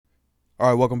All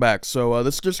right, welcome back. So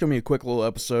this is just gonna be a quick little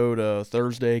episode.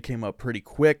 Thursday came up pretty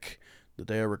quick, the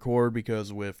day I record,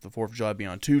 because with the 4th of July being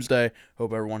on Tuesday,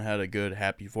 hope everyone had a good,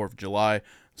 happy 4th of July.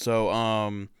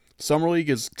 So Summer League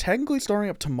is technically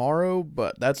starting up tomorrow,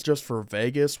 but that's just for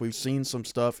Vegas. We've seen some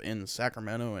stuff in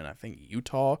Sacramento and I think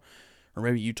Utah, or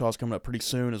maybe Utah's coming up pretty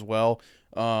soon as well.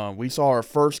 We saw our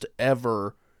first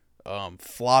ever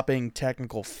flopping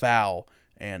technical foul,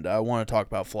 and I want to talk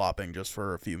about flopping just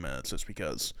for a few minutes, just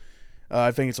because.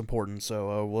 I think it's important,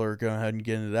 so we're going to go ahead and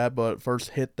get into that. But first,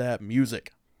 hit that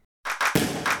music.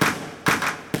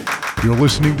 You're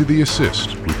listening to The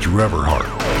Assist with Drew Everhart.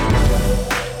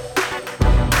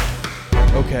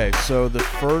 Okay, so the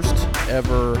first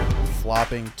ever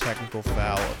flopping technical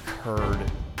foul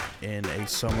occurred in a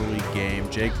Summer League game.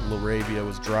 Jake LaRavia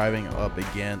was driving up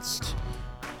against...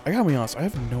 I gotta be honest, I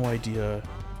have no idea.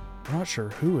 I'm not sure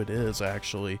who it is,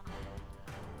 actually.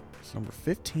 It's number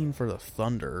 15 for the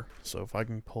Thunder. So if I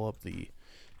can pull up the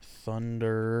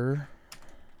Thunder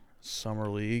Summer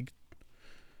League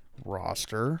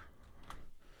roster,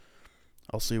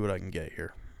 I'll see what I can get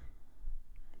here.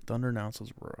 Thunder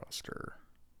announces roster.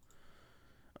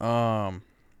 Yeah,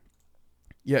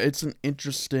 it's an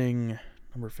interesting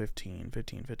number 15.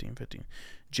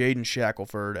 Jaden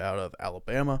Shackelford out of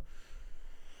Alabama.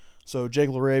 So Jake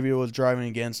LaRavia was driving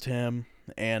against him,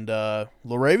 and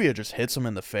LaRavia just hits him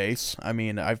in the face. I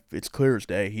mean, it's clear as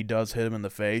day. He does hit him in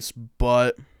the face,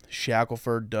 but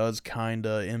Shackelford does kind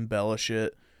of embellish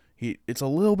it. It's a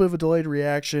little bit of a delayed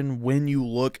reaction when you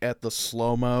look at the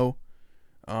slow-mo,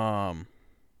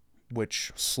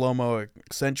 which slow-mo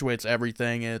accentuates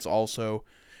everything, and it's also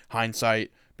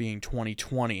hindsight being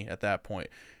 20/20 at that point.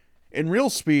 In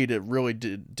real speed, it really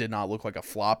did not look like a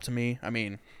flop to me. I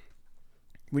mean,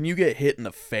 when you get hit in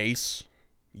the face,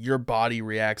 your body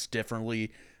reacts differently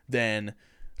than,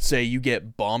 say, you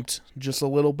get bumped just a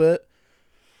little bit.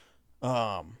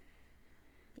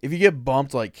 If you get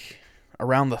bumped, like,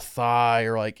 around the thigh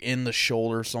or, like, in the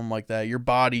shoulder, something like that, your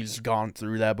body's gone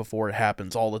through that before. It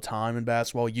happens all the time in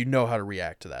basketball. You know how to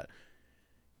react to that.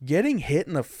 Getting hit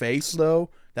in the face, though,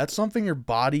 that's something your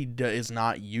body is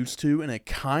not used to, and it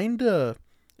kind of...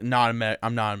 I'm not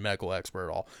a medical expert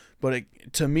at all, but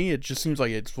to me, it just seems like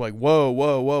it's like, whoa,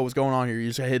 what's going on here? You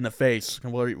just got hit in the face.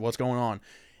 What's going on?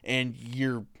 And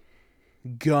you're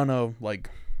gonna,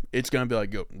 like, it's gonna be like,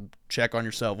 go check on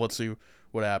yourself. Let's see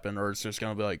what happened. Or it's just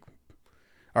gonna be like,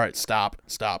 all right, stop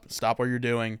what you're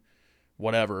doing,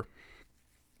 whatever.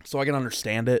 So I can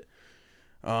understand it.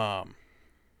 But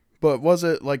was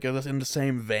it like in the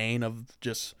same vein of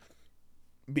just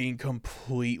being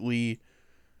completely,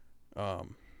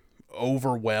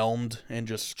 overwhelmed and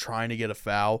just trying to get a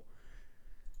foul?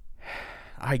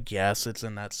 I guess it's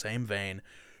in that same vein.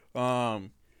 But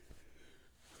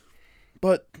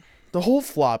the whole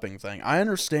flopping thing, I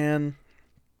understand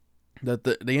that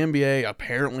the NBA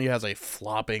apparently has a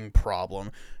flopping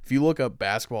problem. If you look up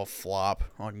basketball flop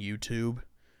on YouTube,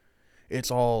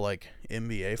 it's all like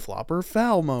NBA flopper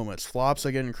foul moments, flops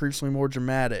that get increasingly more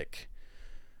dramatic.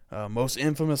 Most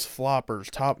infamous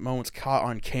floppers, top moments caught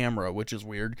on camera, which is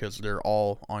weird because they're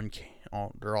all on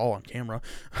camera.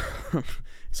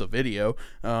 It's a video.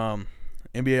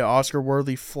 NBA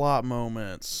Oscar-worthy flop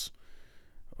moments.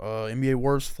 NBA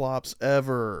worst flops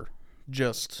ever.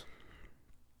 Just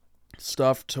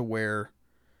stuff to where,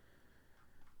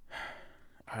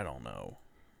 I don't know.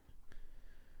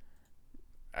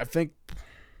 I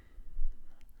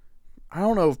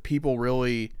don't know if people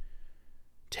really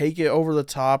take it over the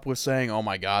top with saying, oh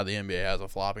my god, the NBA has a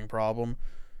flopping problem.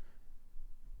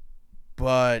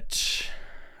 But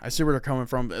I see where they're coming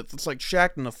from. It's like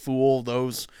Shaq and the Fool,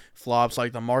 those flops,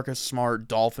 like the Marcus Smart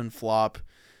Dolphin flop.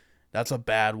 That's a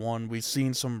bad one. We've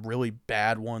seen some really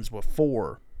bad ones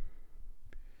before.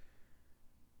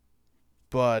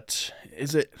 But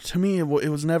to me, it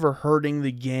was never hurting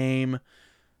the game.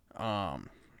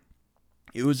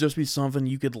 It would just be something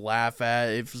you could laugh at.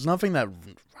 It's nothing that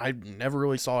I never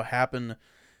really saw happen,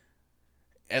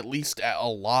 at least a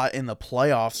lot in the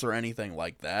playoffs or anything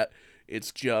like that.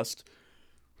 It's just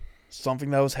something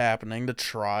that was happening to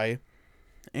try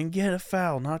and get a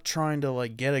foul, not trying to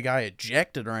like get a guy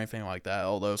ejected or anything like that,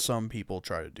 although some people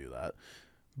try to do that.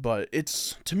 But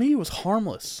to me, it was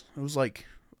harmless. It was like,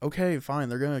 okay, fine,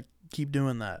 they're going to keep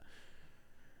doing that.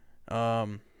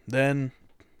 Then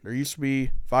there used to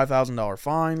be $5,000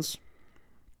 fines,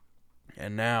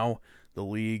 and now the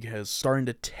league has starting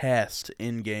to test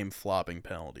in-game flopping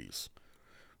penalties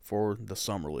for the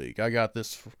Summer League. I got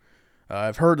this,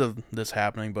 I've heard of this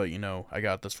happening, but I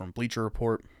got this from Bleacher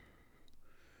Report.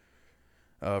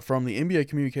 From the NBA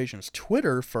Communications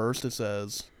Twitter first, it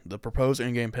says the proposed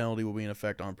in-game penalty will be in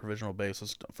effect on a provisional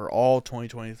basis for all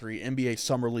 2023 NBA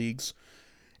Summer Leagues.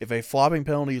 If a flopping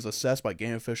penalty is assessed by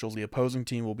game officials, the opposing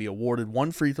team will be awarded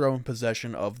one free throw in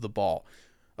possession of the ball.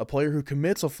 A player who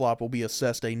commits a flop will be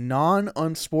assessed a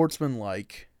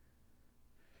non-unsportsmanlike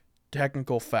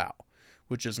technical foul,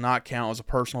 which does not count as a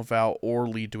personal foul or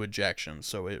lead to ejection,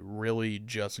 so it really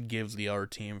just gives the other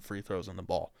team free throws on the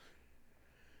ball.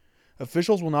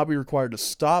 Officials will not be required to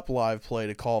stop live play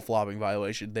to call a flopping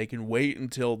violation. They can wait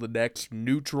until the next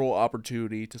neutral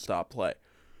opportunity to stop play.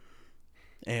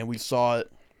 And we saw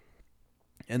it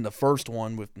in the first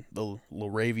one with the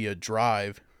LaRavia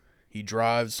drive. He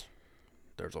drives,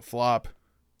 there's a flop,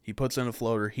 he puts in a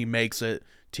floater, he makes it,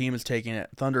 team is taking it,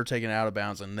 Thunder taking it out of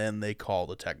bounds, and then they call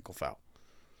the technical foul.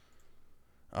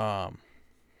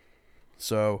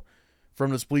 So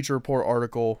from this Bleacher Report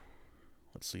article,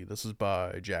 let's see, this is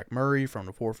by Jack Murray from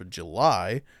the 4th of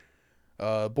July.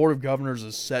 Board of Governors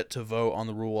is set to vote on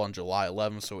the rule on July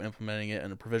 11th, so implementing it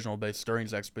in a provisional basis during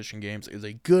these exhibition games is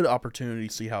a good opportunity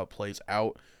to see how it plays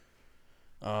out.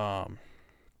 The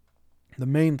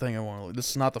main thing this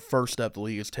is not the first step the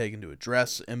league has taken to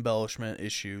address embellishment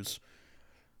issues.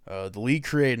 The league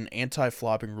created an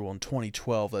anti-flopping rule in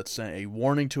 2012 that sent a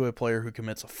warning to a player who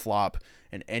commits a flop,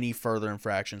 and any further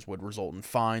infractions would result in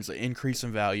fines that increase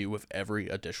in value with every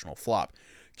additional flop.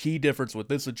 Key difference with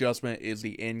this adjustment is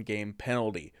the in-game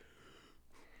penalty,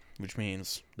 which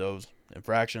means those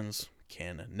infractions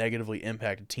can negatively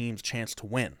impact a team's chance to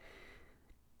win.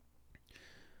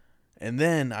 And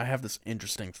then I have this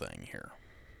interesting thing here.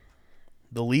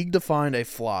 The league defined a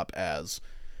flop as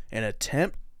an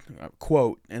attempt,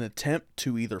 quote, an attempt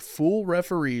to either fool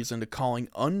referees into calling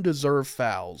undeserved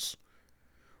fouls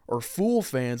or fool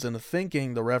fans into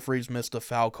thinking the referees missed a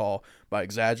foul call by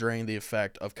exaggerating the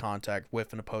effect of contact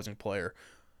with an opposing player,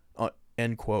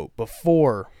 end quote,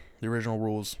 before the original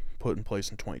rules put in place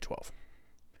in 2012.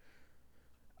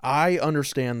 I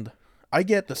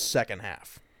get the second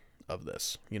half of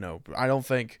this. I don't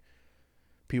think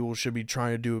people should be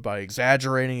trying to do it by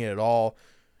exaggerating it at all,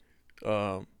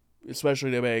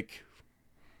 especially to make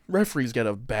referees get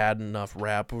a bad enough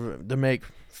rap, to make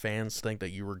fans think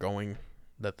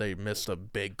that they missed a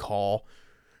big call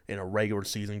in a regular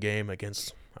season game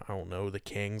against, I don't know, the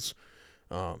Kings.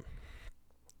 Not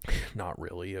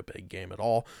really a big game at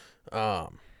all.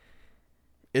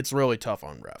 It's really tough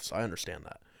on refs. I understand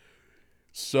that.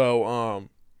 So,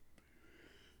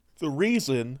 the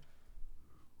reason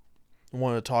I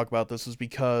want to talk about this is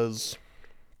because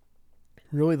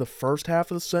really the first half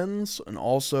of the sentence, and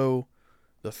also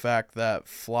the fact that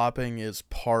flopping is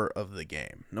part of the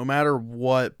game. No matter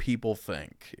what people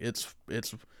think, it's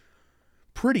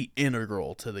pretty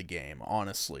integral to the game,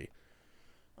 honestly.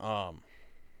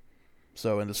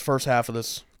 So in this first half of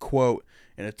this quote,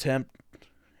 an attempt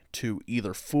to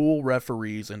either fool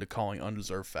referees into calling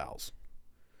undeserved fouls.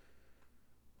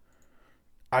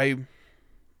 I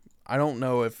don't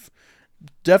know if,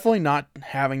 definitely not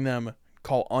having them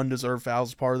call undeserved fouls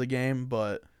is part of the game,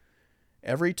 but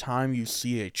every time you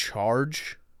see a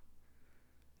charge,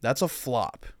 that's a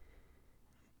flop.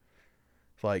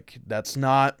 Like, that's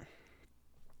not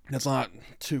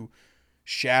to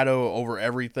shadow over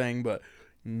everything, but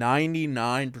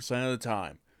 99% of the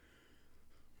time,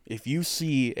 if you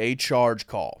see a charge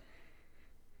call,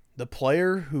 the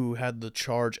player who had the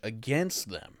charge against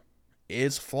them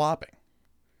is flopping.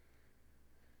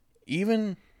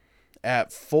 Even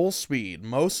at full speed,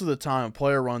 most of the time a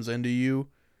player runs into you,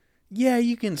 yeah,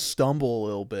 you can stumble a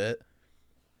little bit.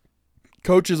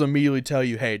 Coaches immediately tell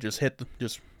you, hey, just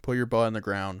put your butt on the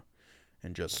ground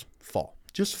and just fall.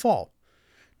 Just fall.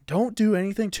 Don't do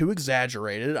anything too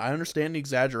exaggerated. I understand the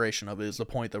exaggeration of it is the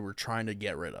point that we're trying to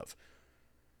get rid of.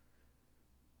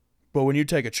 But when you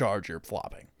take a charge, you're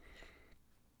flopping.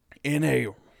 In a,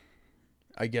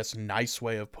 I guess, nice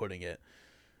way of putting it,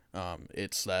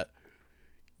 it's that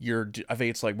I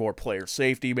think it's like more player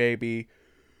safety, maybe.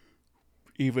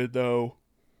 Even though,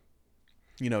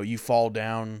 you fall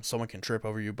down, someone can trip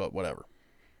over you, but whatever.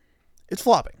 It's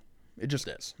flopping. It just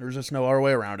is. There's just no other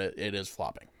way around it. It is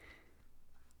flopping.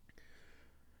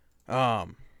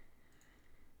 And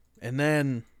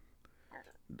then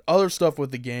other stuff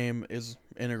with the game is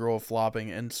integral of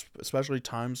flopping, and especially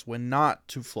times when not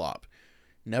to flop.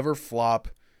 Never flop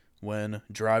when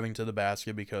driving to the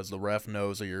basket because the ref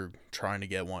knows that you're trying to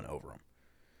get one over him.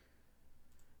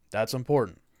 That's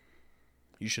important.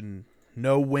 You should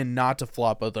know when not to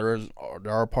flop, but there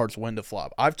are parts when to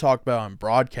flop. I've talked about on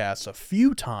broadcasts a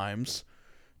few times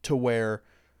to where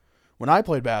when I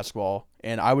played basketball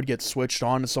and I would get switched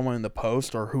on to someone in the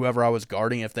post or whoever I was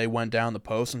guarding, if they went down the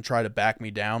post and tried to back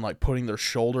me down, like putting their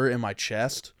shoulder in my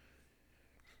chest,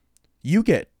 you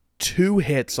get 2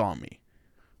 hits on me.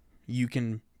 You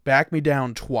can back me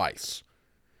down twice.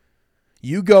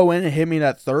 You go in and hit me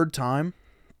that 3rd time,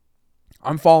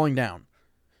 I'm falling down.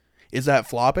 Is that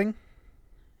flopping?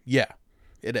 Yeah,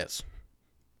 it is.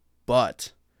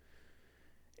 But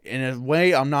in a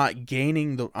way, I'm not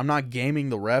gaming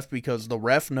the ref, because the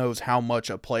ref knows how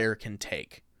much a player can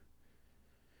take.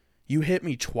 You hit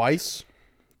me twice,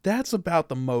 that's about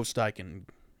the most I can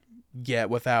get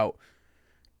without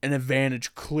an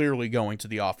advantage clearly going to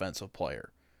the offensive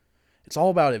player. It's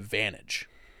all about advantage.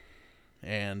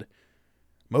 And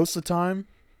most of the time,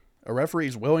 a referee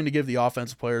is willing to give the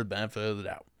offensive player the benefit of the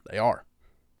doubt. They are.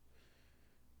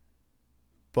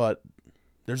 But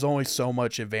there's only so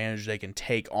much advantage they can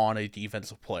take on a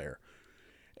defensive player.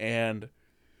 And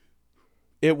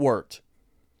it worked.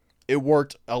 It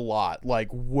worked a lot. Like,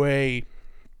 way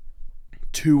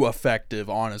too effective,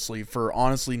 honestly. For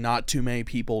honestly not too many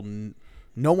people.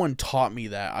 No one taught me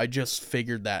that. I just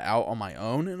figured that out on my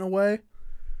own in a way.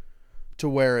 To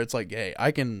where it's like, hey,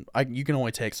 you can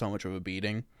only take so much of a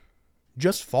beating.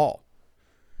 Just fall.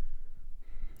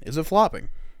 Is it flopping?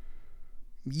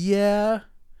 Yeah.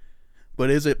 But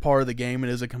is it part of the game,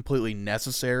 and is it completely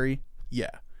necessary?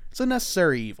 Yeah. It's a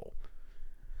necessary evil.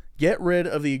 Get rid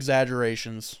of the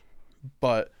exaggerations,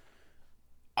 but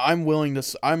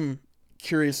I'm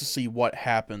curious to see what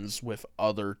happens with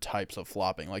other types of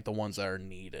flopping, like the ones that are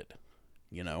needed,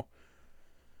 you know?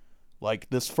 Like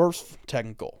this first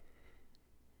technical.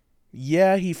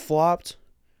 Yeah, he flopped,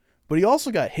 but he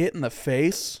also got hit in the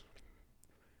face.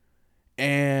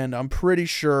 And I'm pretty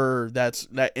sure that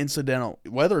incidental,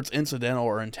 whether it's incidental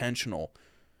or intentional,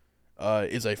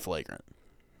 is a flagrant.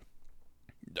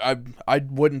 I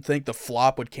wouldn't think the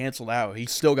flop would cancel out. He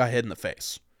still got hit in the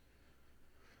face.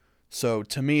 So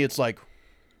to me, it's like,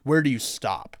 where do you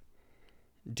stop?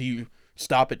 Do you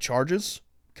stop at charges?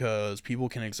 Because people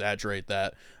can exaggerate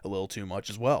that a little too much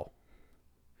as well.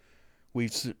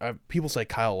 People say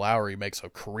Kyle Lowry makes a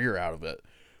career out of it,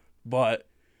 but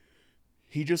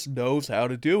he just knows how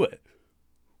to do it.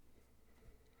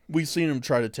 We've seen him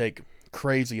try to take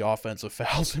crazy offensive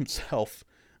fouls himself,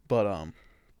 but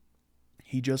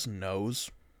he just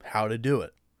knows how to do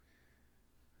it.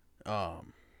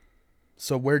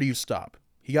 So where do you stop?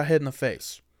 He got hit in the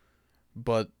face,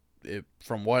 but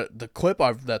from what the clip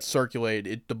that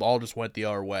circulated, the ball just went the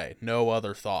other way. No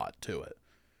other thought to it.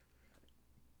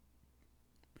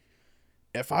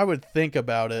 If I would think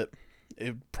about it,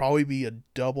 it'd probably be a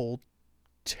double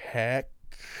tech.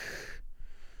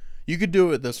 You could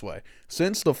do it this way.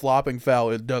 Since the flopping foul,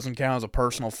 it doesn't count as a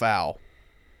personal foul.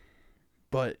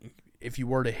 But if you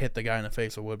were to hit the guy in the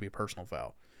face, it would be a personal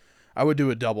foul. I would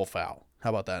do a double foul.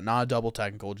 How about that? Not a double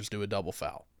technical, just do a double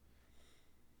foul.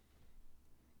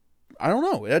 I don't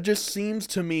know. That just seems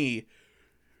to me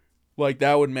like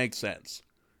that would make sense.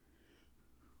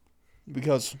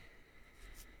 Because,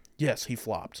 yes, he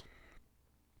flopped.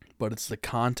 But it's the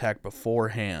contact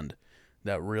beforehand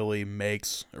that really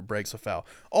makes or breaks a foul.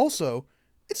 Also,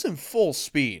 it's in full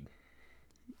speed.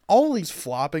 All these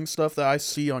flopping stuff that I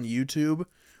see on YouTube,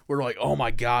 we're like, oh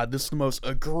my god, this is the most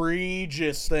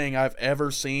egregious thing I've ever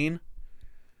seen.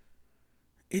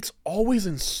 It's always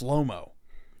in slow-mo,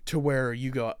 to where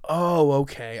you go, oh,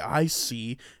 okay, I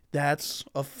see. That's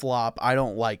a flop. I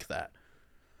don't like that.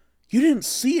 You didn't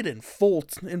see it in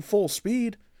full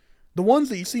speed. The ones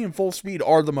that you see in full speed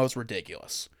are the most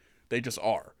ridiculous. They just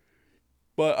are.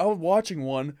 But I was watching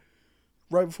one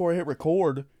right before I hit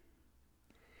record,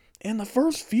 and the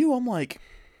first few, I'm like,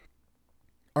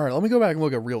 alright, let me go back and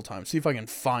look at real time, see if I can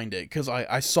find it, because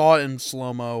I saw it in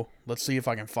slow-mo. Let's see if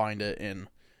I can find it in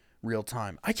real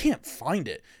time. I can't find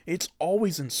it. It's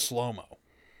always in slow-mo.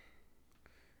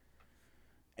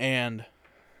 And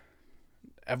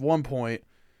at one point,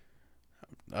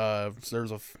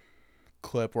 there's a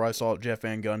clip where I saw Jeff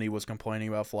Van Gundy was complaining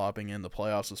about flopping in the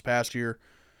playoffs this past year.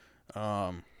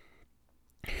 And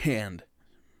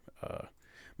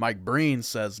Mike Breen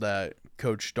says that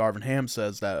Coach Darvin Ham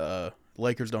says that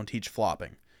Lakers don't teach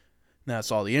flopping. And I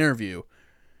saw the interview,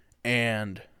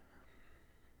 and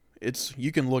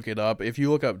you can look it up. If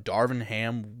you look up Darvin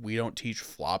Ham, we don't teach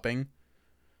flopping,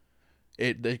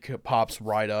 it pops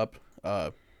right up.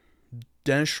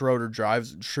 Dennis Schroeder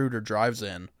drives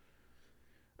in,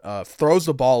 throws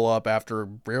the ball up after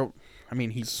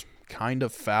he's kind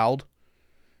of fouled.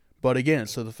 But again,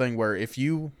 so the thing where if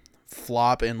you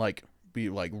flop and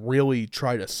really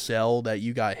try to sell that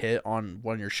you got hit on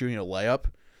when you're shooting a layup,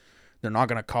 they're not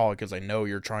going to call it because they know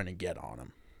you're trying to get on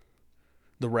them.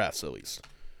 The refs, at least.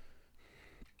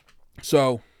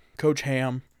 So, Coach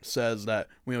Ham says that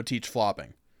we don't teach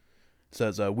flopping.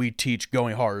 Says we teach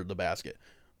going hard at the basket.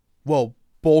 Well,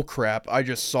 bull crap. I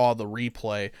just saw the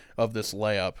replay of this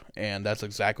layup, and that's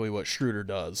exactly what Schroeder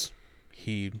does.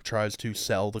 He tries to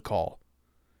sell the call.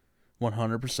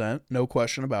 100%, no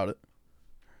question about it.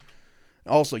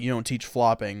 Also, you don't teach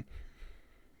flopping.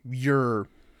 You're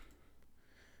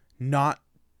not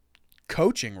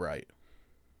coaching right.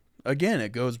 Again,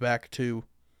 it goes back to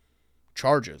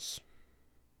charges.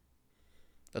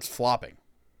 That's flopping.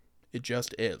 It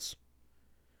just is.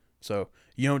 So,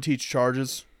 you don't teach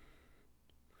charges.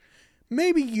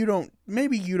 Maybe you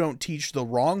don't teach the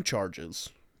wrong charges,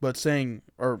 but you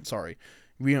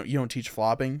don't teach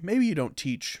flopping. Maybe you don't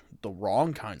teach the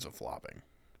wrong kinds of flopping.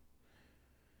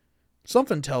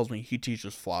 Something tells me he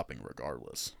teaches flopping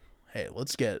regardless. Hey,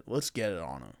 let's get it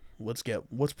on him. Let's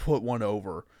put one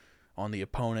over on the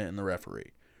opponent and the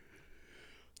referee.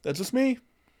 That's just me,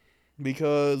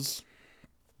 because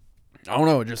I don't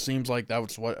know, it just seems like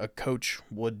that's what a coach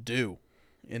would do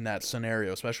in that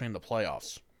scenario, especially in the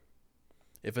playoffs.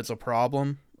 If it's a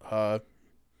problem,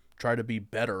 try to be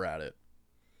better at it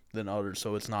than others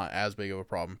so it's not as big of a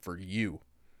problem for you.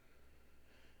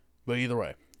 But either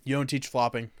way, you don't teach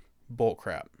flopping, bull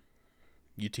crap.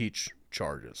 You teach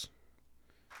charges.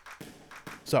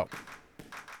 So,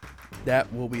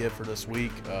 that will be it for this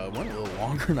week. Went a little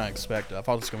longer than I expected. I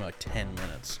thought it was going to be like 10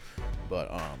 minutes.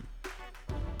 But,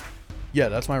 yeah,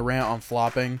 that's my rant on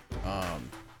flopping.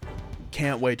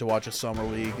 Can't wait to watch a Summer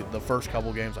League. The first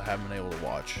couple games I haven't been able to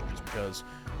watch just because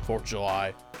 4th of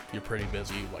July, you're pretty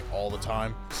busy like all the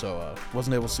time. So,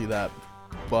 wasn't able to see that.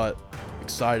 But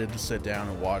excited to sit down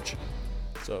and watch.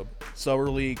 So, Summer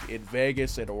League in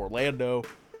Vegas and Orlando.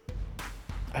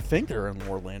 I think they're in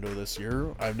Orlando this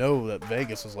year. I know that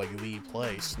Vegas is like the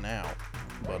place now.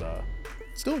 But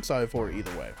still excited for it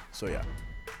either way. So, yeah.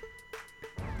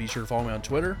 Be sure to follow me on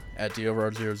Twitter at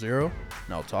DOverard00.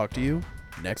 And I'll talk to you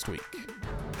next week.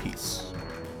 Peace.